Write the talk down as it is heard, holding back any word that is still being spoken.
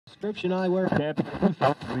Prescription eyewear.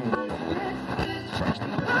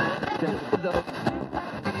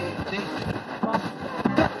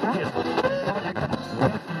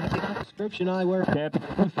 Prescription eyewear.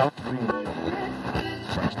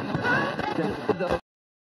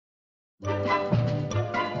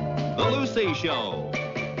 The Lucy Show.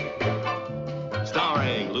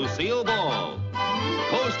 Starring Lucille Ball.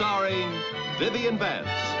 Co-starring Vivian Vance.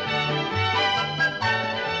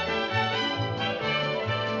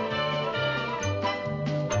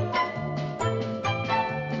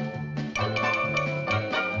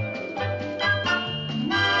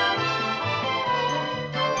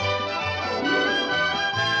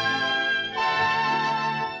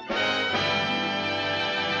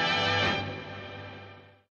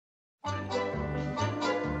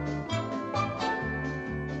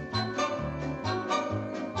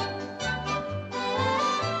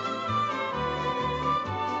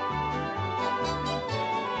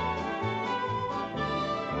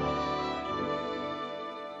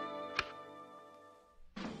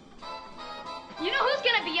 You know who's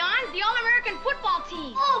gonna be on? The All-American football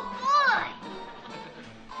team. Oh, boy!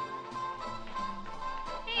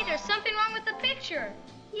 Hey, there's something wrong with the picture.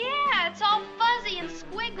 Yeah, it's all fuzzy and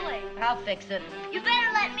squiggly. I'll fix it. You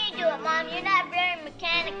better let me do it, Mom. You're not very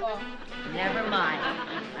mechanical. Never mind.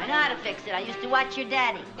 I know how to fix it. I used to watch your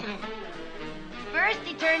daddy. First,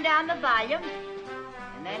 he turned down the volume,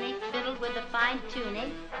 and then he fiddled with the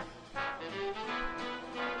fine-tuning.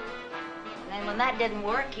 And then when that didn't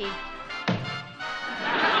work, he...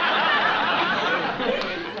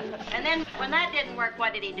 And then when that didn't work,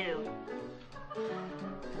 what did he do?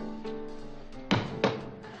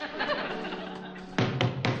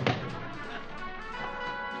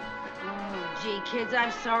 Gee, kids,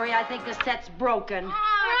 I'm sorry. I think the set's broken.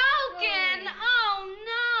 Broken? Oh,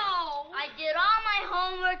 no. I did all my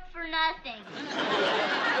homework for nothing.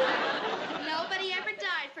 Nobody ever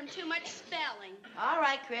died from too much spelling. All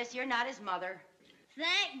right, Chris, you're not his mother.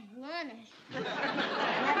 Thank goodness. And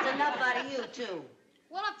that's enough out of you, too.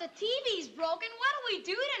 Well, if the TV's broken, what do we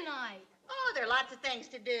do tonight? Oh, there are lots of things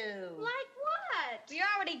to do. Like what? We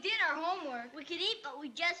already did our homework. We could eat, but we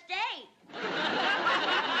just ate.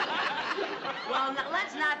 Well,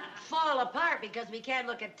 let's not fall apart because we can't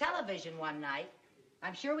look at television one night.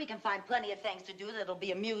 I'm sure we can find plenty of things to do that'll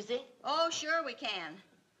be amusing. Oh, sure we can.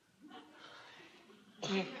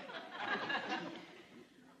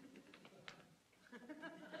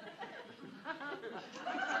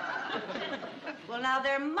 Well, now,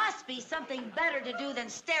 there must be something better to do than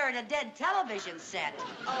stare at a dead television set.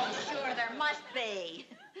 Oh, sure, there must be.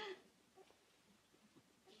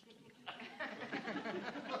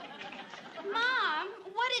 Mom,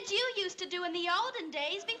 what did you used to do in the olden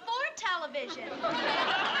days before television?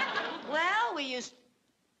 Well, we used...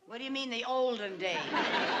 What do you mean, the olden days?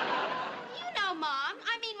 You know, Mom.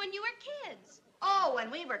 I mean, when you were kids. Oh, when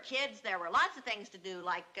we were kids, there were lots of things to do,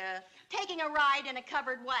 like taking a ride in a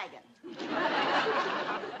covered wagon.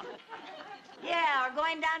 Yeah, or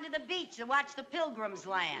going down to the beach to watch the Pilgrims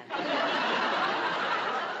land. Oh,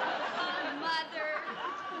 Mother.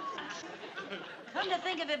 Come to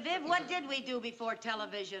think of it, Viv, what did we do before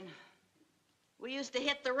television? We used to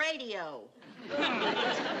hit the radio.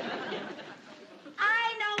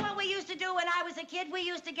 I know what we used to do when I was a kid. We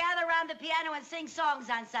used to gather around the piano and sing songs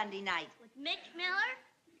on Sunday night. With Mitch Miller?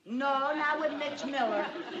 No, not with Mitch Miller.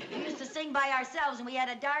 We used to sing by ourselves, and we had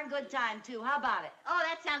a darn good time, too. How about it? Oh,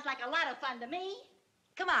 that sounds like a lot of fun to me.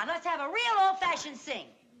 Come on, let's have a real old-fashioned sing.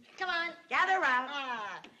 Come on. Gather around.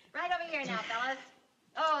 Right over here now, fellas.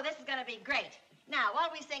 Oh, this is going to be great. Now,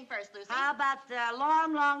 what do we sing first, Lucy? How about the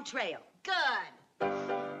Long, Long Trail? Good.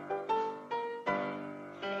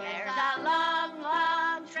 There's a long,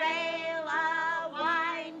 long trail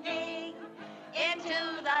a-winding into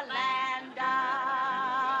the land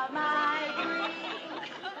of my dreams.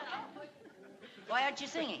 Why aren't you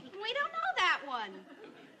singing? We don't know that one.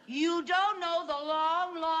 You don't know the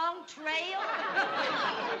long, long trail?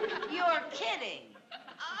 You're kidding.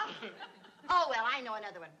 Oh, well, I know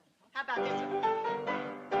another one. How about this one?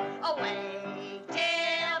 Away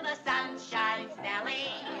till the sun shines,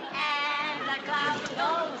 Nellie, and the clouds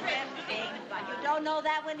go drifting. But you don't know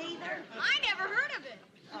that one either? I never heard of it.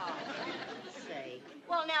 Oh, for God's sake.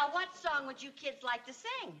 Well, now, what song would you kids like to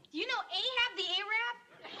sing? Do you know Ahab the Arab?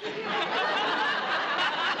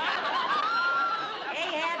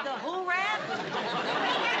 Ahab the who rap? Ahab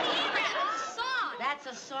the Arab. It's a song. That's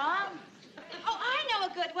a song? Oh, I know a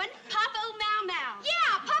good one. Papa Ooh Mau Mau.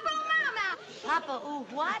 Yeah, Papa Ooh Mau Mau. Papa Ooh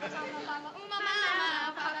what? Papa Ooh Mau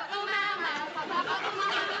Mau. Papa Ooh Mau Mau. Papa Ooh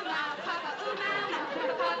Mau Mau. Papa Ooh Mau Mau.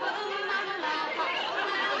 Papa Ooh Mau Mau. Papa Ooh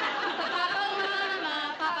Mau Mau. Papa Ooh Mau Mau.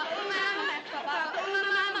 Papa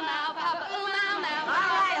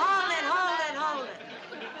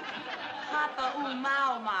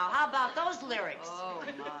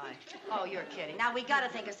you're kidding. Now, we gotta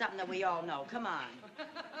think of something that we all know. Come on.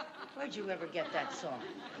 Where'd you ever get that song?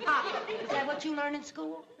 Ah, is that what you learn in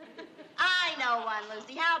school? I know one,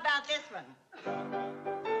 Lucy. How about this one?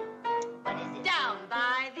 What is it? Down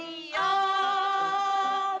by the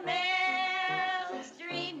old mill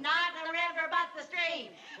stream, not the river, but the stream.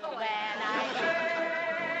 When I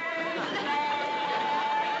first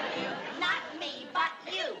met you, not me, but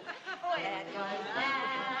you. It was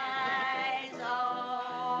eyes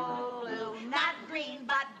all blue, not green,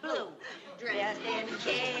 but blue. Dressed in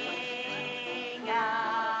gingham,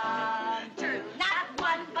 true, not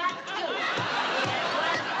one, but two. It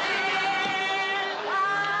was then I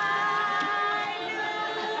knew.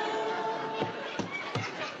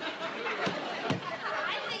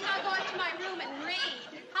 I think I'll go into my room and read.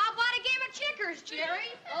 How about a game of checkers,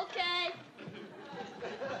 Jerry? Okay.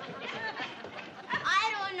 I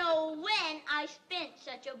don't know when I spent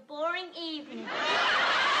such a boring evening.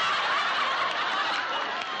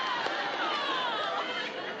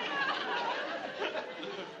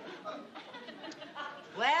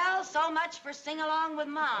 Well, so much for sing along with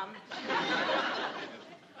Mom.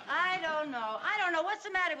 I don't know. What's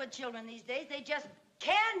the matter with children these days? They just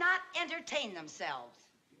cannot entertain themselves.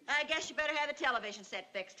 I guess you better have the television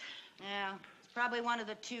set fixed. Yeah, it's probably one of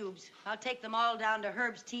the tubes. I'll take them all down to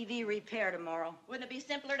Herb's TV repair tomorrow. Wouldn't it be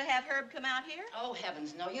simpler to have Herb come out here? Oh,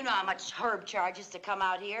 heavens, no. You know how much Herb charges to come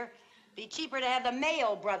out here. Be cheaper to have the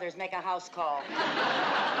Mayo brothers make a house call.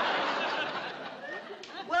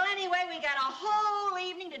 Well, anyway, we got a whole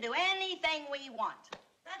evening to do anything we want.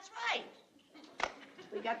 That's right.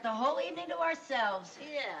 We got the whole evening to ourselves.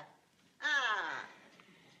 Yeah. Ah.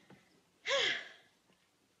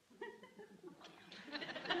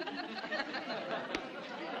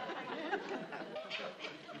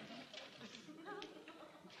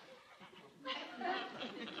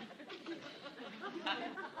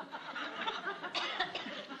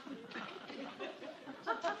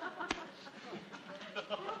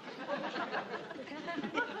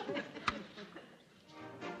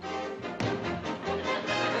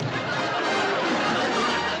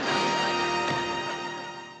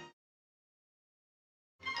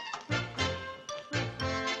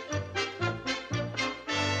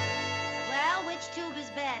 Well, which tube is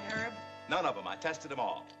bad, Herb? None of them. I tested them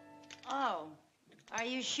all. Oh, are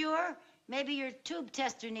you sure? Maybe your tube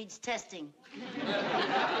tester needs testing.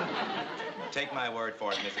 Take my word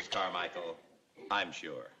for it, Mrs. Carmichael. I'm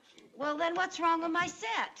sure. Well, then what's wrong with my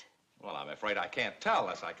set? Well, I'm afraid I can't tell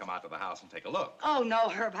unless I come out to the house and take a look. Oh, no,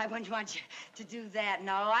 Herb, I wouldn't want you to do that.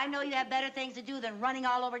 No, I know you have better things to do than running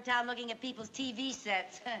all over town looking at people's TV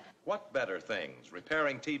sets. What better things?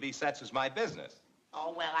 Repairing TV sets is my business.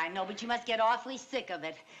 Oh, well, I know, but you must get awfully sick of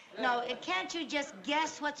it. No, can't you just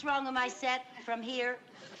guess what's wrong with my set from here?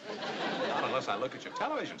 Not unless I look at your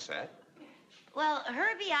television set. Well,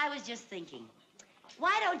 Herbie, I was just thinking,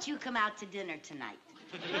 why don't you come out to dinner tonight?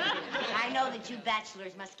 I know that you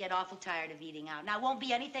bachelors must get awful tired of eating out. Now, it won't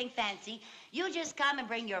be anything fancy. You just come and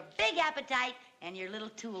bring your big appetite and your little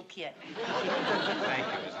tool kit. Thank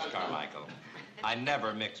you, Mrs. Carmichael. I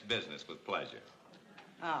never mix business with pleasure.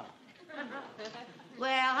 Oh.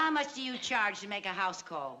 Well, how much do you charge to make a house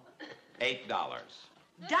call? $8.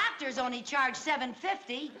 Doctors only charge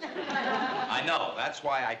 $7.50. I know. That's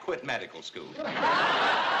why I quit medical school. All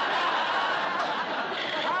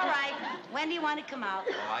right. When do you want to come out?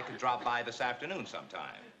 Well, I could drop by this afternoon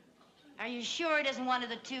sometime. Are you sure it isn't one of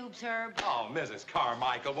the tubes, Herb? Oh, Mrs.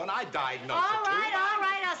 Carmichael, when I diagnosed All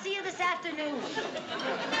right. I'll see you this afternoon.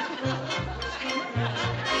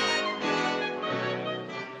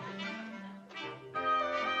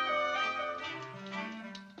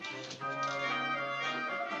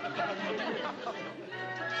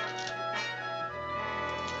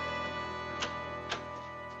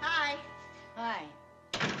 Hi. Hi.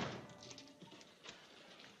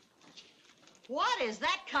 What is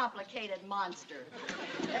that complicated monster?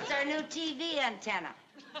 That's our new TV antenna.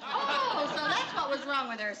 Oh, so that's what was wrong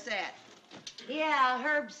with her set. Yeah,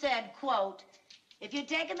 Herb said, quote, if you'd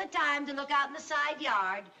taken the time to look out in the side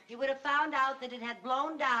yard, you would have found out that it had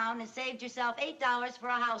blown down and saved yourself $8 for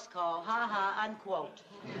a house call. Ha ha, unquote.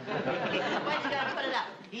 When's he gonna put it up?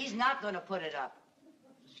 He's not going to put it up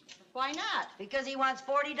Why not? because he wants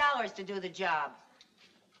 $40 to do the job.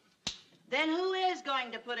 Then who is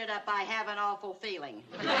going to put it up? I have an awful feeling.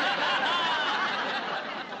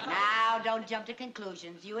 Now, don't jump to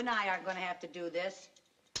conclusions. You and I aren't going to have to do this.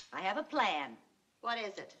 I have a plan. What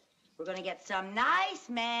is it? We're going to get some nice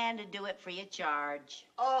man to do it free of charge.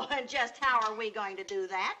 Oh, and just how are we going to do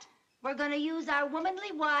that? We're going to use our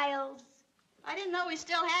womanly wiles. I didn't know we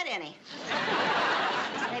still had any.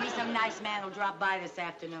 Maybe some nice man will drop by this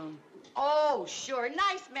afternoon. Oh, sure.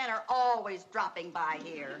 Nice men are always dropping by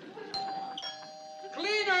here.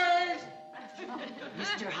 Cleaners!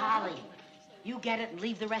 Mr. Holly, you get it and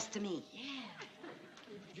leave the rest to me.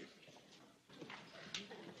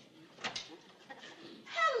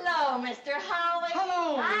 Hello, Mr. Holly.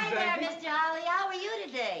 Hello, Hi Miss there, Aggie. Mr. Holly. How are you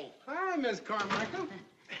today? Hi, Miss Carmichael.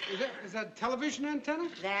 Is that a television antenna?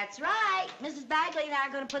 That's right. Mrs. Bagley and I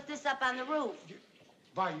are going to put this up on the roof.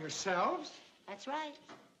 By yourselves? That's right.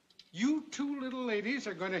 You two little ladies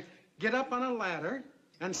are going to get up on a ladder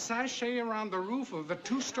and sashay around the roof of a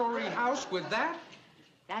two-story house with that?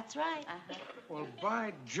 That's right. Well,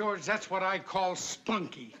 by George, that's what I call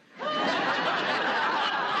spunky.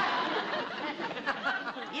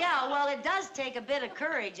 Yeah, well, it does take a bit of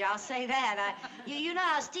courage, I'll say that. You know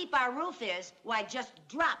how steep our roof is? Why, it just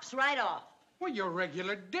drops right off. Well, you're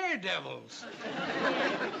regular daredevils.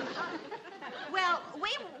 Well, we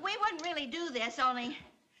wouldn't really do this, only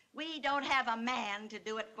we don't have a man to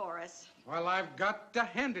do it for us. Well, I've got to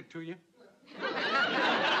hand it to you.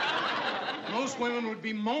 Most women would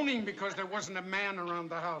be moaning because there wasn't a man around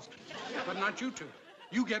the house. But not you two.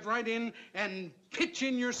 You get right in and pitch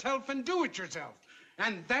in yourself and do it yourself.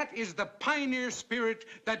 And that is the pioneer spirit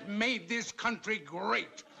that made this country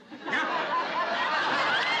great.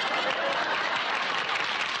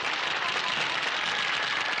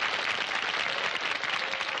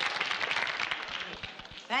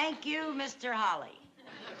 Thank you, Mr. Holly.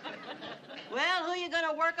 Well, who you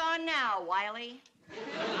gonna work on now, Wiley?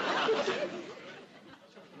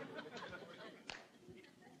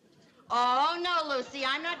 Oh, no, Lucy,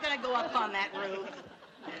 I'm not gonna go up on that roof.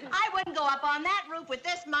 I wouldn't go up on that roof with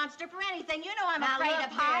this monster for anything. You know I'm Now, afraid look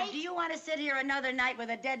of here, heights. do you want to sit here another night with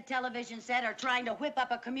a dead television set or trying to whip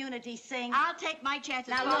up a community sing? I'll take my chances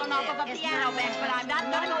Now, falling look off of there, a it's piano not bench, fair. but I'm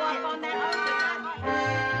not gonna go up on that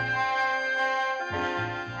roof.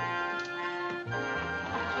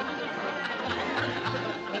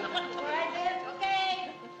 All right, Viv,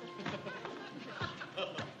 okay.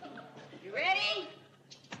 You ready?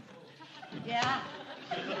 Yeah.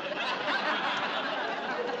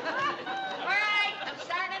 All right, I'm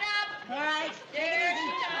starting it up. All right. There.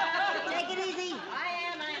 Take it easy. I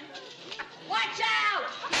am. Watch out!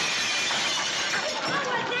 What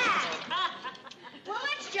was that? Well,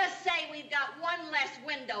 let's just say we've got one less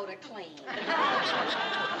window to clean.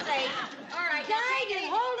 Say, all right. now Guide take it.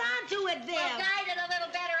 easy. Hold on to it, Viv. Well, guide it a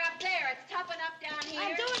little better up there. It's tough enough down here.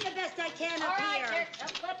 I'm doing the best I can All up right, here.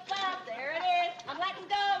 flip up. There it is. I'm letting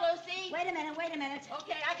go, Lucy. Wait a minute, wait a minute.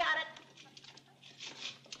 Okay, I got it.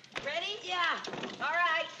 Ready? Yeah. All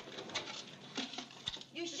right.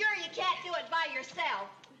 You sure you can't do it by yourself?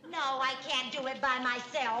 No, I can't do it by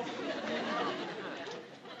myself.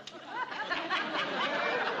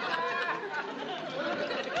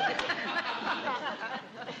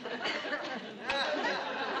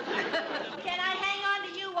 Can I hang on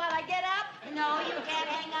to you while I get up? No, you can't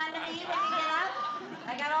hang on to me when you get up.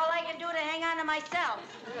 I got all I can do to hang on to myself.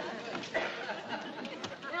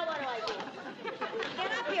 Now what do I do?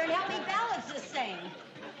 Get up here and help me balance this thing.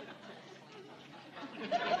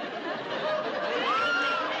 Come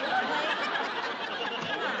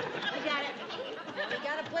on, we got it. We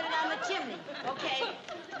gotta put it on the chimney. Okay.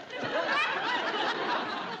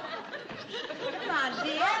 Come on,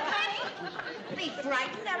 dear. Don't be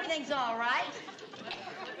frightened. Everything's all right.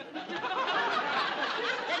 The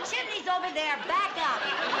chimney's over there. Back up.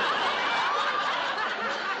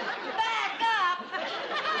 Back up.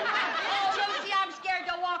 Oh, Lucy, I'm scared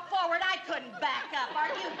to walk forward. I couldn't back up. Are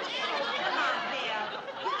you kidding? Come on, dear.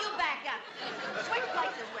 You back up. Switch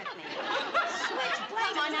places with me. Switch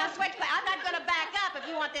places. Come on now, switch places. I'm not going to back up. If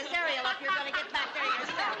you want this aerial up, you're going to get back there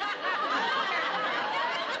yourself.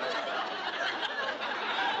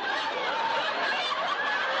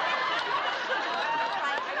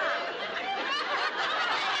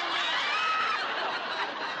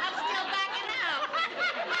 I'm still backing out.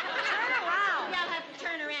 Turn around. Yeah, I'll have to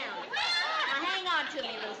turn around. Now hang on to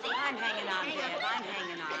me, Lucy. I'm hanging on, Viv. I'm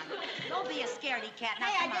hanging on. Don't be a scaredy cat. Now,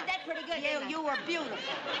 Hey, I come did on. that pretty good, didn't I? You were beautiful.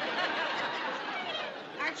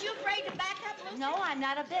 Aren't you afraid to back up, Lucy? No, I'm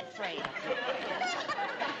not a bit afraid.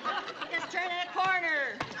 Just turn in a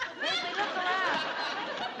corner. Maybe look around.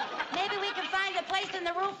 Maybe we can find a place in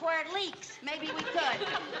the roof where it leaks. Maybe we could.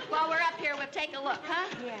 While we're up here, we'll take a look, huh?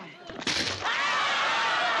 Yeah.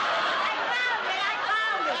 I found it! I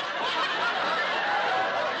found it!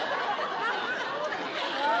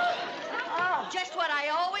 Oh, Just what I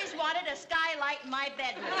always wanted, a skylight in my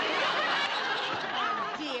bedroom.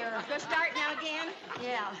 dear. Go start now again.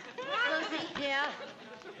 Yeah. Lucy, Yeah.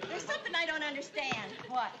 there's something I don't understand.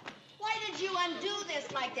 What? Why did you undo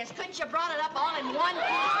this like this? Couldn't you brought it up all in one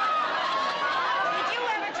piece? Did you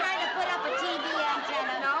ever try to put up a TV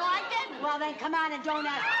antenna? No, I didn't. Well, then come on and don't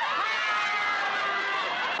ask.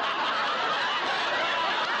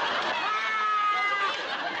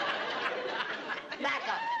 Back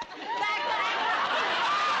up.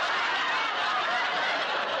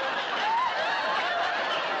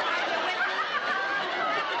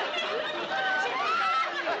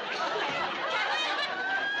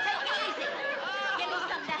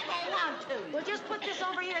 Well, just put this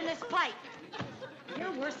over here in this pipe.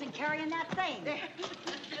 You're worse than carrying that thing.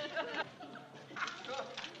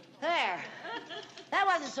 There. That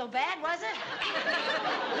wasn't so bad, was it?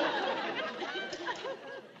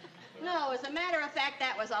 No, as a matter of fact,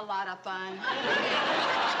 that was a lot of fun.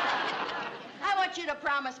 I want you to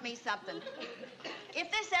promise me something.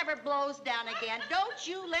 If this ever blows down again, don't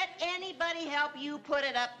you let anybody help you put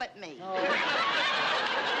it up but me.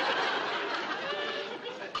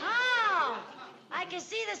 Oh, I can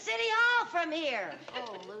see the city hall from here.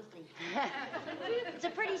 Oh, Lucy. It's a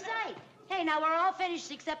pretty sight. Hey, now we're all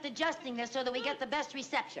finished except adjusting this so that we get the best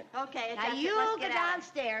reception. Okay, Now you let's go get out.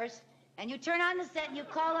 downstairs and you turn on the set and you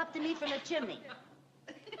call up to me from the chimney.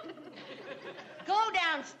 Go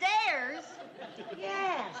downstairs?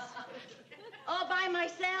 Yes. All by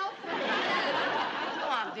myself? Go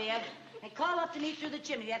on, Viv. And call up to me through the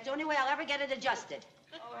chimney. That's the only way I'll ever get it adjusted.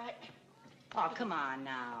 All right. Oh, come on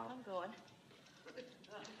now. I'm going.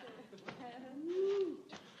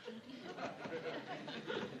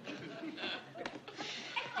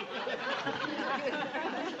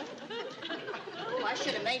 Oh, I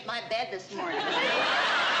should have made my bed this morning.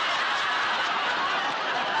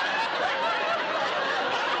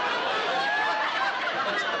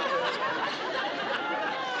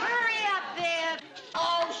 Hurry up, Viv.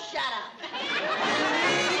 Oh, shut up.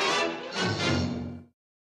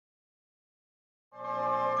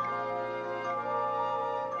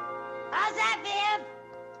 How's that, Viv?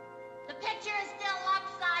 The picture is still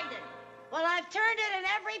lopsided. Well, I've turned it in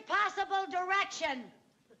every possible direction.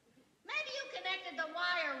 Maybe you connected the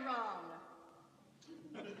wire wrong.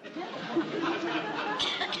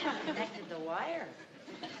 Connected the wire.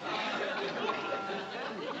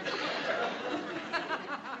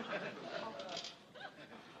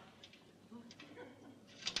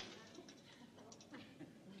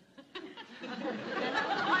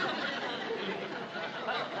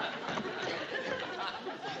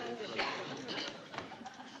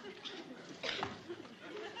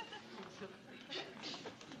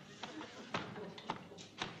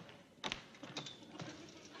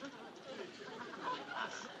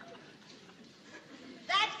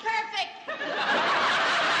 That's perfect.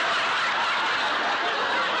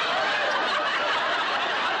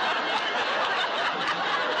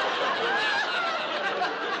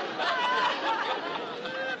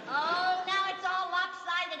 Oh, now it's all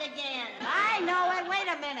lopsided again. I know it. Wait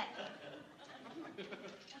a minute.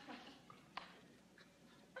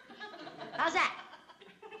 How's that?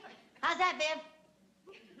 How's that, Viv?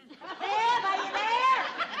 Viv, are you there?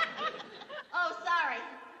 Oh, sorry.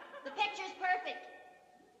 The picture's perfect.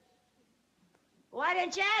 Why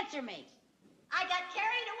didn't you answer me? I got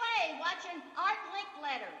carried away watching Art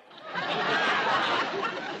Linkletter.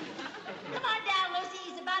 Come on down, Lucy.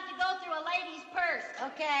 He's about to go through a lady's purse.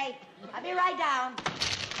 Okay, I'll be right down.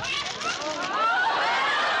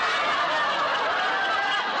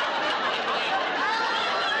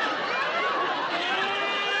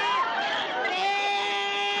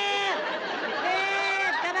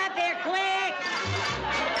 Viv, come up here, quick!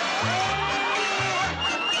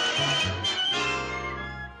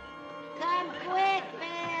 Come quick,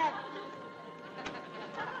 Viv!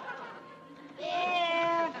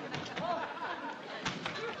 Viv!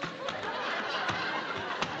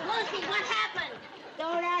 Lucy, what happened?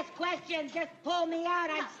 Don't ask questions, just pull me out,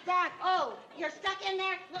 I'm stuck. Oh, you're stuck in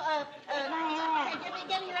there? My hand. Okay,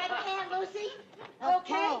 give me your other hand, Lucy.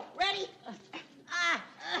 Okay. Okay, ready?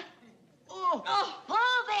 Pull,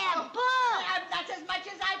 Viv, pull! That's as much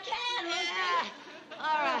as I can, Lucy.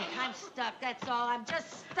 All right, I'm stuck, that's all. I'm just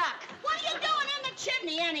stuck. What are you doing in the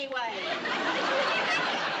chimney anyway?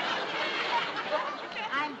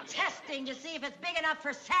 I'm testing to see if it's big enough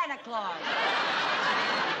for Santa Claus.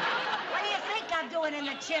 What do you think I'm doing in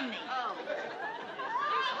the chimney? Oh.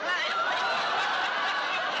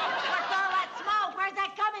 What's all that smoke? Where's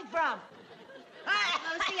that coming from?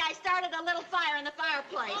 Lucy, I started a little fire in the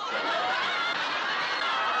fireplace.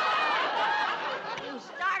 You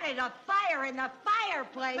started a fire in the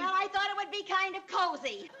fireplace. Well, I thought it would be kind of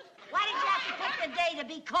cozy. Why did you have to pick the day to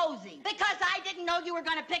be cozy? Because I didn't know you were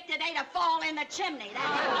going to pick today to fall in the chimney.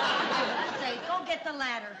 That's Say, go get the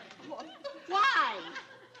ladder. why.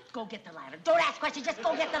 Go get the ladder. Don't ask questions, just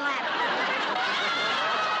go get the ladder.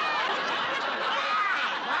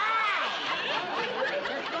 Why?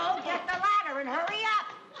 Just go get the ladder and hurry up.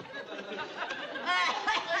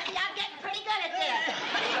 Lucy, I'm getting pretty good at this.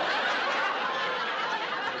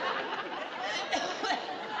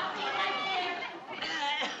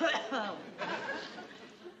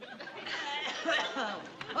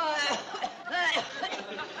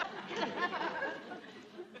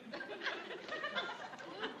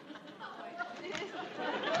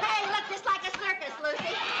 Hey, look just like a circus,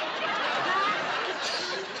 Lucy.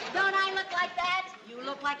 Don't I look like that? You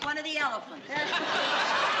look like one of the elephants.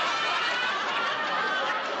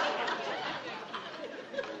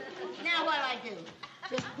 Now what do I do?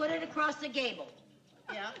 Just put it across the gable.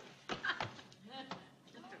 Yeah.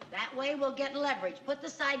 That way we'll get leverage. Put the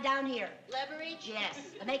side down here. Leverage? Yes.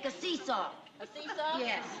 And make a seesaw. A seesaw?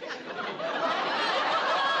 Yes.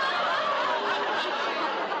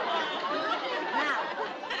 Now,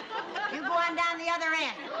 you go on down the other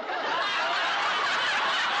end. Go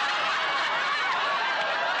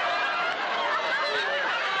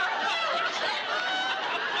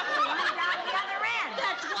on down the other end.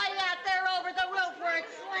 That's way out there over the roof where it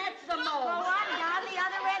slants the Go most. on down the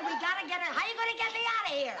other end. We gotta get it. How you gonna get me out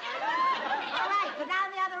of here? All right, go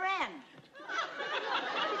down the other end.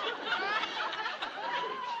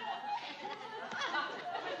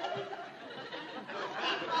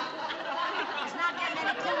 It's not getting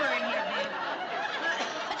any cooler in here, babe.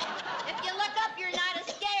 If you look up, you're not as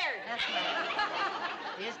scared. That's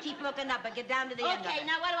right. You just keep looking up and get down to the end of Okay, it.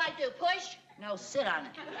 now what do I do? Push? No, sit on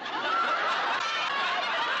it.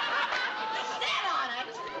 Sit on it.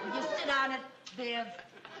 You sit on it, Viv,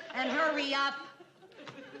 and hurry up.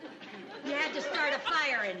 You had to start a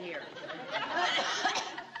fire in here.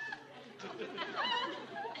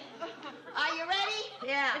 Are you ready?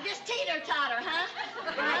 Yeah. Just teeter-totter, huh?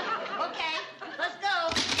 Okay, let's go.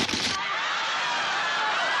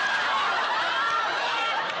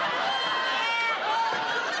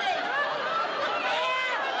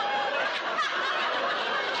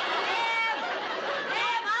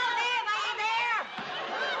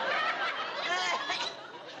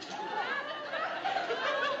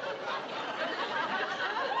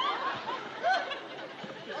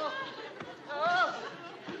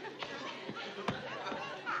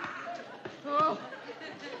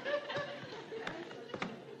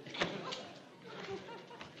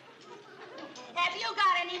 Have you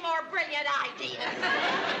got any more brilliant ideas?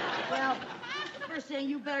 Well, the first thing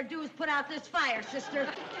you better do is put out this fire, sister.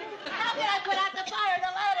 How can I put out the fire?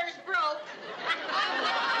 The ladder's broke.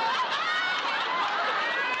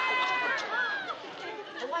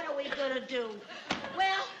 What are we gonna do?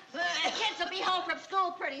 Well, the kids will be home from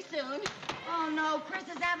school pretty soon. Oh, no, Chris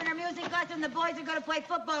is having her music lesson. The boys are gonna play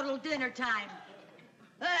football till dinner time.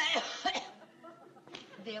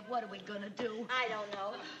 Viv, what are we gonna do? I don't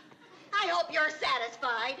know. I hope you're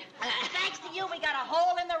satisfied. Thanks to you, we got a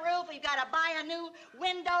hole in the roof. We've got to buy a new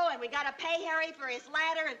window, and we got to pay Harry for his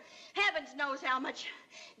ladder, and heavens knows how much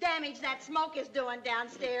damage that smoke is doing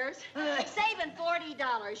downstairs. Saving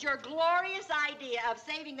 $40. Your glorious idea of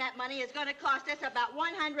saving that money is going to cost us about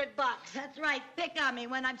 $100. That's right. Pick on me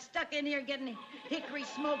when I'm stuck in here getting hickory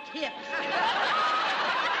smoked hips.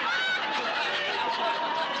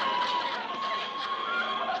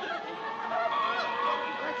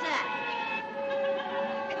 What's that?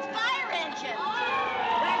 It's fire engine.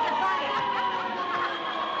 Where's the fire?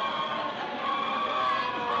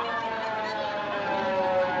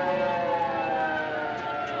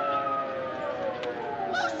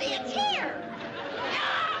 Lucy, it's here.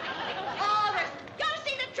 Oh, go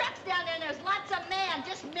see the trucks down there. There's lots of men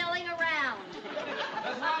just milling around.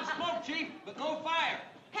 There's a lot of smoke, Chief, but no fire.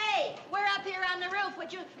 Hey, we're up here on the roof.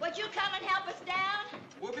 Would you come and help us down?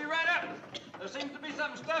 We'll be right up. There seems to be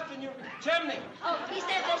something stuffed in your chimney. Oh, he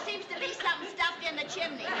said there seems to be something stuffed in the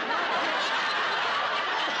chimney.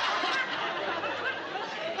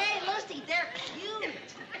 Hey, Lucy, they're cute.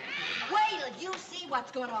 Wait till you see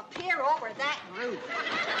what's going to appear over that roof.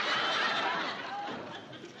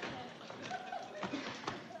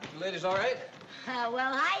 You ladies all right?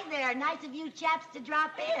 Well, hi there. Nice of you chaps to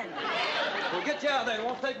drop in. We'll get you out of there. It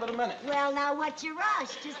won't take but a minute. Well, now, what's your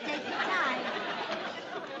rush? Just take your time.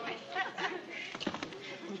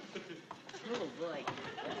 Oh, boy.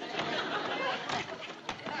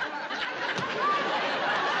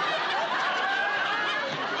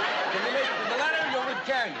 Can you make it to the ladder or you want me to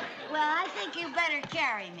carry you? Well, I think you better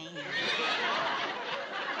carry me.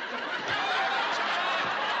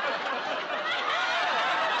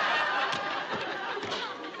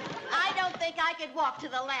 could walk to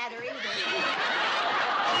the ladder either.